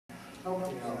help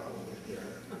me out a little bit there.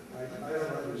 I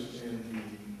don't understand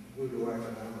the voodoo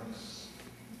economics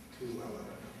too well.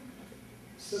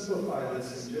 Simplify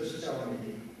this and just tell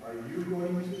me, are you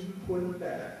going to put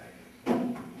back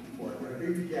for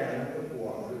every gallon of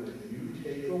water that you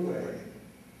take away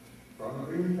from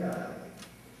Green Valley,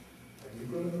 are you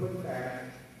going to put back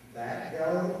that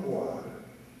gallon of water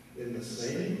in the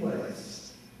same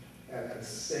place at the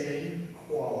same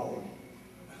quality?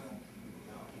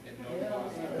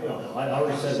 No, I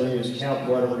already said when we use cap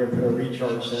water, we're going to put a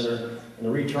recharge center, and the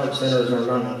recharge centers are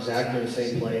not exactly the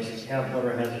same place. Cap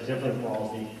water has a different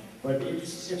quality, but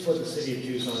it's what the city of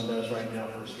Tucson does right now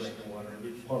for drinking water.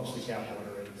 It pumps the cap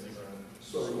water into the ground.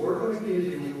 So we're going to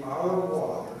give you our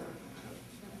water,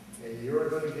 and you're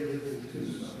going to give it to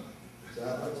Tucson. Is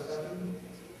that what's happening?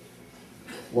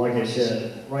 Like I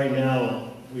said, right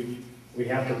now, we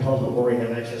have to pump it where we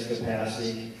have excess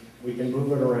capacity. We can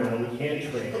move it around, we can't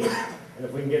trade it. And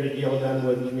if we can get a deal done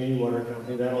with the community water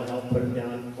company, that'll help put it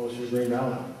down closer to Green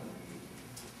Valley.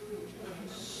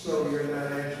 So you're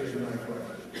not answering my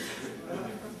question.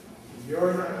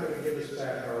 You're not going to give us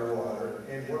back our water,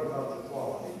 and what about the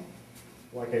quality?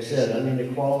 Like I said, I mean,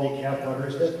 the quality cap water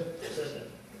is different.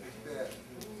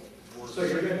 So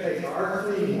you're going to take our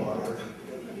clean water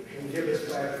and give us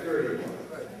back dirty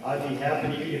water? I'd be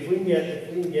happy to, if we can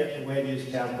get the way to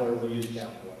use cap water, we'll use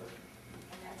cap water.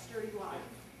 And that's dirty water.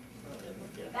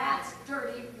 That's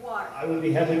dirty water. I would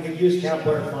be happy to use cap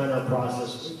water to find our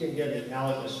process. We can get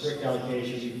a strict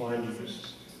allocation, we find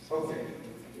use. Okay.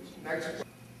 Next.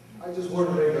 I just want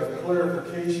to make a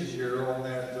clarification here on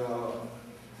that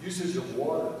usage of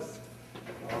water.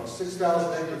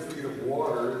 6,000 acre-feet of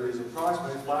water is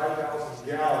approximately 5,000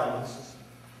 gallons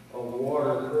of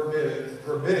water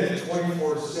per minute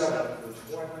 24/7 for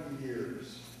 20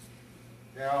 years.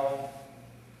 Now,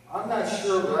 I'm not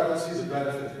sure, but I don't see the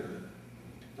benefit here.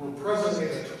 We're presently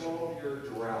in a 12-year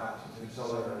drought in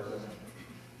southern Arizona.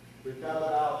 We've got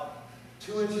about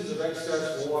 2 inches of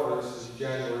excess water since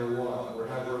January 1. We're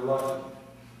lucky.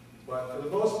 But for the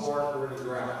most part, we're in a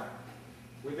drought.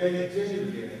 We may continue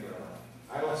to be in a drought.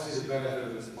 I don't see the benefit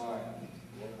of this mine.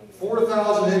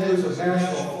 4,000 acres of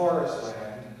national forest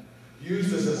land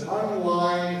used as an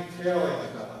unlined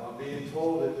tailing dump. I'm being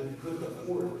told that you couldn't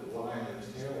afford to line those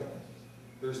tailings.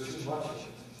 There's too much of it.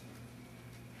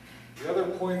 The other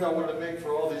point I want to make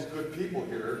for all these good people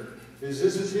here is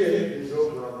this pit is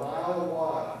over a mile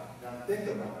wide. Now think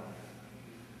about it.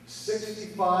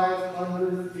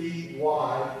 6,500 feet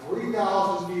wide,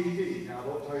 3,000 feet deep. Now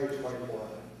don't tell you 2,500.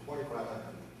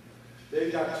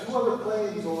 They've got 2 other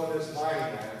claims on this mining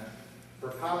land for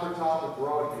Copper Top and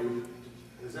Broadview.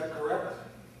 Is that correct?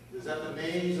 Is that the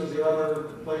names of the other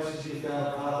places you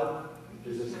found copper?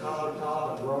 Is it Copper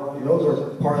Top and Broadview? Those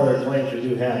are part of their claims we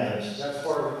do have, yes. That's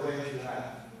part of the claims you have.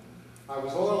 I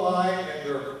was on the line and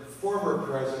their former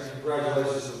president,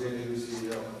 congratulations for being the new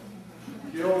CEO.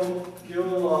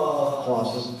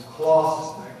 Clausen,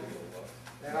 thank you.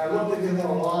 And I looked at him on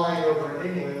a line over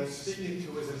in England speaking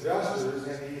to his investors,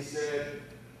 and he said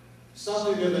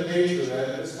something to the nature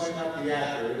that this might not be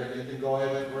accurate, and you can go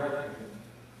ahead and correct me.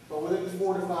 But within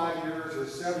 4 to 5 years or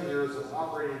 7 years of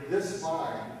operating this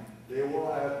mine, they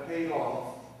will have paid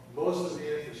off most of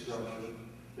the infrastructure.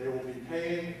 They will be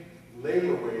paying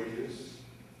labor wages.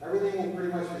 Everything will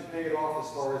pretty much be paid off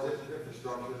as far as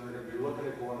infrastructure. They're going to be looking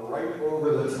at going right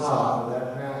over the top of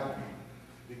that mountain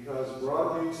because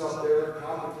Broadview's up there,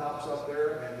 Copper Top's up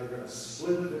there, and they're going to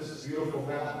split this beautiful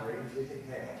mountain range in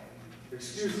half.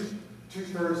 Excuse me,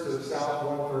 2/3 to the south,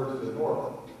 1/3 to the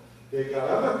north. They've got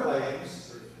other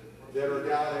claims that are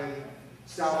down in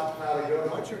south of Patagonia.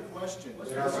 What's your question?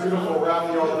 In our beautiful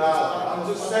Raphael Valley. I'm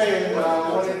just saying that I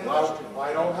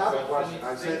don't have a question.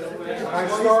 I said, when I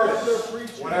started,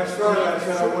 I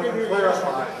said I wanted to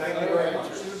clarify. Thank you very much.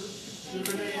 Thank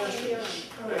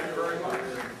you very much.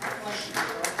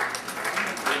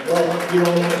 Well, you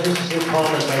know, just some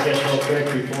comments, I guess, real quick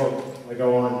before I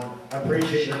go on. I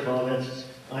appreciate your comments,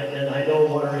 and I know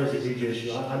water is a huge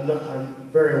issue. I'm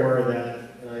very aware of that,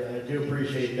 and I do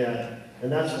appreciate that. And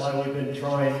that's why we've been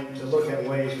trying to look at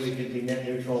ways we can be net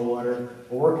neutral in water.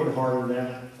 We're working hard on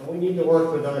that. And we need to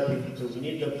work with other people too. We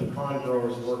need the pecan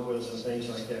growers to work with us and things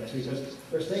like that too. Because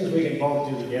there's things we can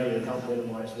both do together to help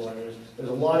minimize water. There's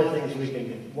a lot of things we can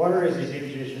do. Water is a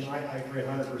huge issue. I agree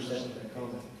 100% with that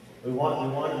comment. We want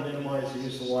to minimize the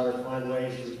use of water, find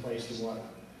ways to replace the water.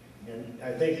 And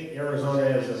I think Arizona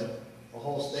as a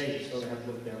whole state is going to have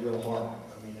to look at that real hard.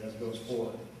 I mean, as it goes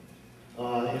forward.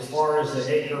 As far as the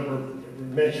acre, we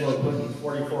mentioned we're putting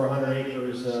 4,400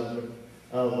 acres of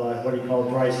what do you call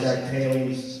dry stack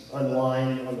tailings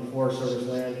unlined on the Forest Service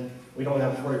land. we don't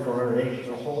have 4,400 acres.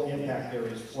 The whole impact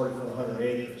area is 4,400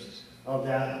 acres. Of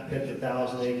that, picked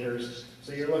 1,000 acres.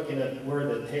 So you're looking at where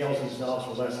the tails themselves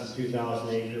are less than 2,000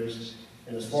 acres.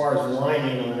 And as far as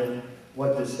lining on it,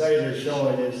 what the studies are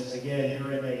showing is, again,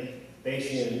 you're in a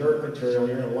basically an inert material,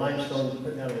 you're in a limestone,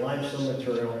 putting down a limestone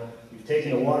material, you've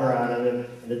taken the water out of it,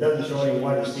 and it doesn't show any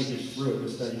water seepage through it, the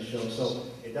studies show. So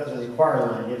it doesn't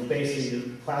require lining. It's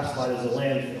basically classified as a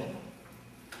landfill.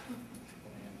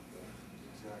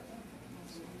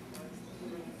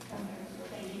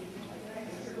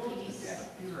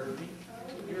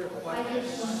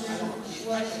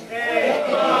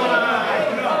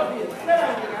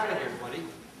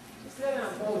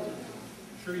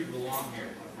 Sure you belong here.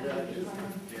 I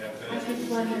just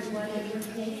wondered what it would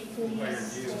take,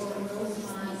 please, for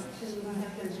Rosemont to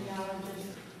have their geologist.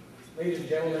 Ladies and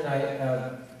gentlemen,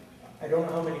 I don't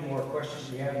know how many more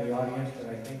questions we have in the audience, but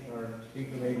I think our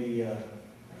speaker may be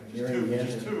nearing the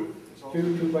end.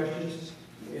 Two questions.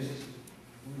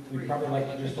 We'd probably like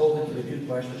to just hold it to the 2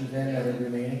 questions then that are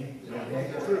remaining.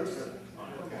 Okay?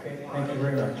 Okay, thank you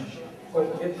very much.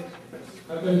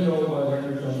 I've been told by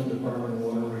records on the Department of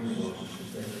Water Resources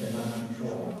that they cannot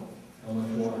control how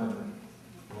much water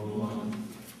Rosemont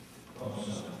pumps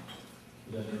out.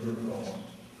 Is that true or false?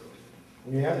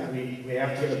 We have to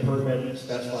get a permit to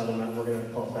specify the amount we're going to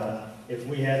pump out. If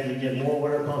we had to get more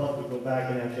water pumped, we go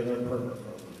back and have to get a permit from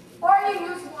them. Or you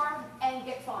use more and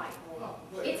get fined.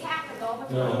 It's happened all the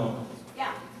time. No.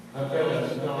 Yeah. I've got an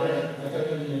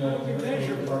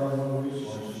Department of Water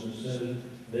Resources that said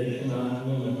they cannot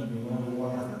limit the amount of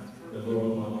water that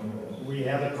Rosemont controls. We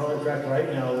have a contract right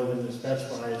now that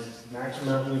specifies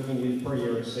maximum amount we can use per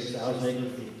year is 6,000 acre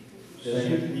feet. So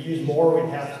if we use more, we'd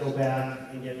have to go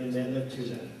back and get an amendment to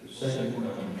that. Second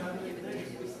question.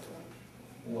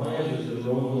 Why is it that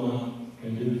Rosemont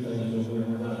can do things that we're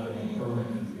not getting permit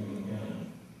in Buchanan?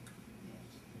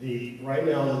 Right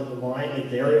now, the mine,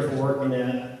 the areas we're working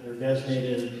at, they're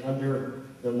designated under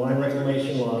the mine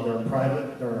reclamation law. They're a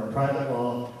private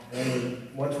law, and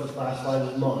once we're classified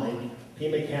as mine,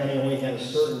 Pima County only has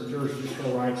certain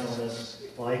jurisdictional rights on us,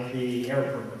 like the air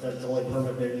permit. That's the only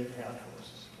permit they have for us.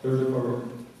 Third part,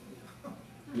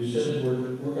 you said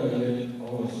we're going to get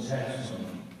all this tax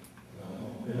money,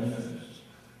 benefits.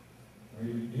 Do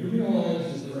you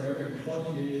realize that for every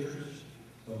 20 acres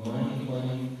of mining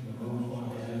claim the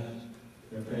Rosemont has,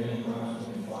 they're paying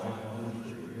approximately $5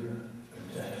 per year in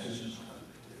taxes?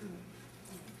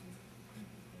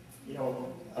 You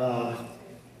know,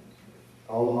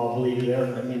 I'll believe you there.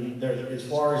 I mean, as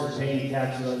far as paying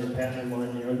taxes on your patent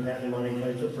money, your unpatented money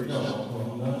claims, are pretty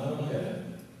small. No, not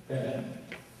unpatented. Patent.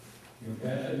 Your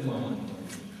patented mining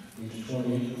claim, each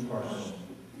 20 acre parcel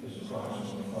is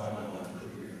approximately $5 per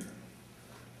year.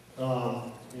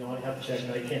 You know, I have to check,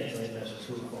 and I can't tell you if that's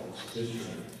true or false. It's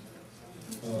true.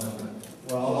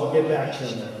 Well, I'll get back to you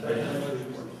on that.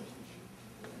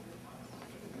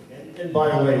 And by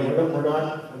the way,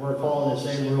 we're following the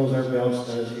same rules everybody else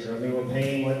does here. I mean, we're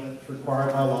paying what's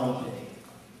required by law to pay.